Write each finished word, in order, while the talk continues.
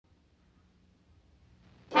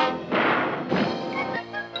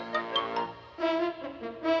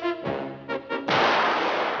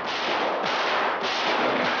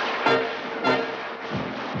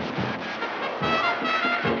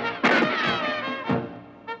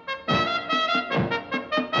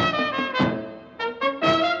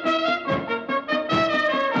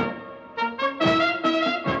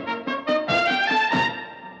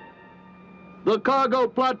The cargo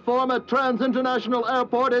platform at Trans International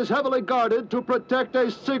Airport is heavily guarded to protect a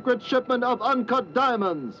secret shipment of uncut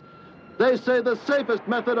diamonds. They say the safest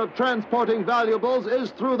method of transporting valuables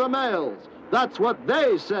is through the mails. That's what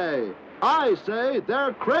they say. I say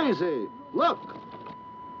they're crazy. Look,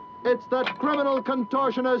 it's that criminal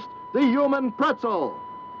contortionist, the Human Pretzel.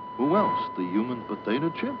 Who else? The human potato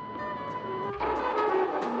chip?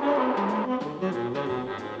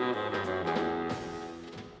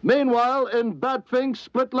 Meanwhile, in Batfink's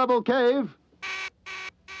split-level cave...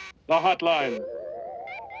 The hotline.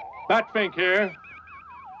 Batfink here.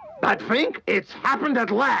 Batfink, it's happened at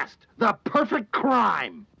last. The perfect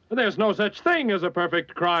crime. There's no such thing as a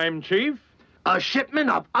perfect crime, Chief. A shipment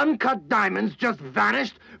of uncut diamonds just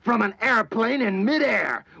vanished from an airplane in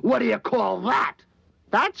midair. What do you call that?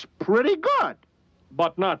 That's pretty good.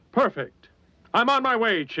 But not perfect. I'm on my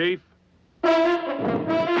way, Chief.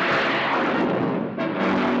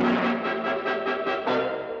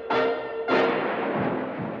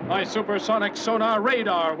 My supersonic sonar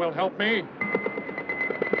radar will help me.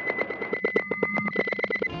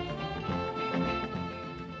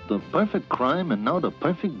 The perfect crime and now the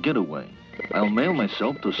perfect getaway. I'll mail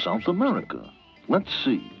myself to South America. Let's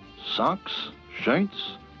see. Socks,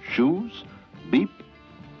 shirts, shoes, beep.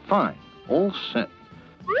 Fine. All set.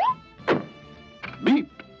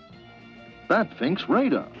 Beep. Batfink's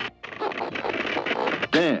radar.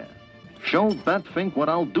 There. Show Batfink what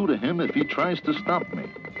I'll do to him if he tries to stop me.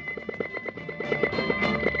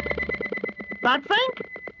 Batfink,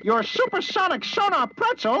 your supersonic sonar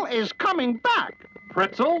pretzel is coming back.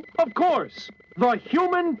 Pretzel? Of course. The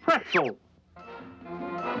Human Pretzel.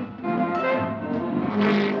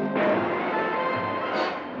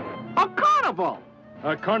 A carnival.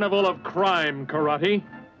 A carnival of crime, Karate.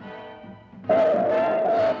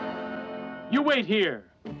 You wait here.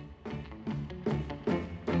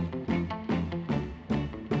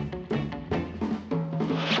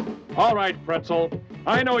 All right, Pretzel.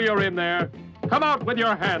 I know you're in there. Come out with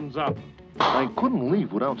your hands up. I couldn't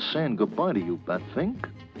leave without saying goodbye to you, Batfink.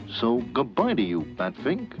 So goodbye to you,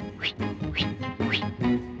 Batfink.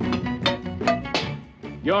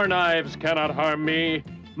 Your knives cannot harm me.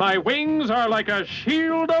 My wings are like a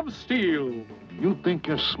shield of steel. You think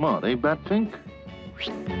you're smart, eh, Batfink?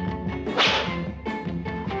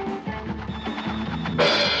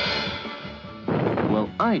 Well,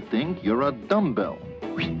 I think you're a dumbbell.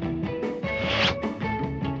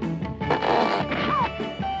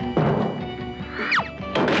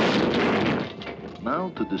 Now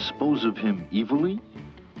to dispose of him evilly,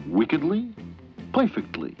 wickedly,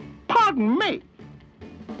 perfectly. Pardon me.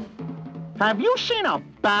 Have you seen a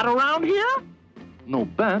bat around here? No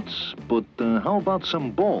bats, but how about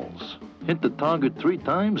some balls? Hit the target 3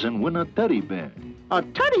 times and win a teddy bear. A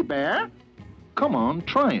teddy bear? Come on,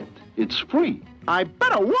 try it. It's free. I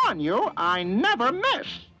better warn you, I never miss.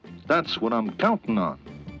 That's what I'm counting on.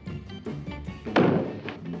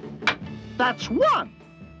 That's 1.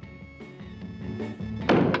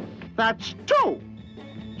 That's 2.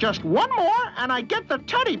 Just 1 more and I get the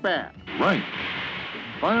teddy bear. Right.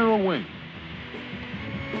 Fire away.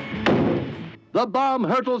 The bomb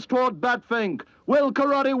hurtles toward Batfink. Will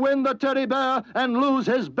Karate win the teddy bear and lose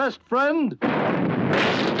his best friend?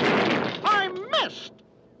 I missed!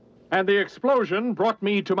 And the explosion brought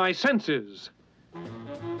me to my senses.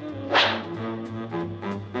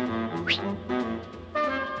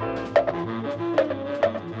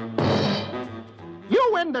 You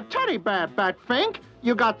win the teddy bear, Batfink.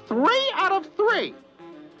 You got 3 out of 3.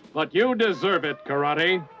 But you deserve it,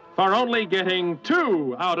 Karate, for only getting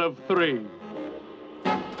 2 out of 3.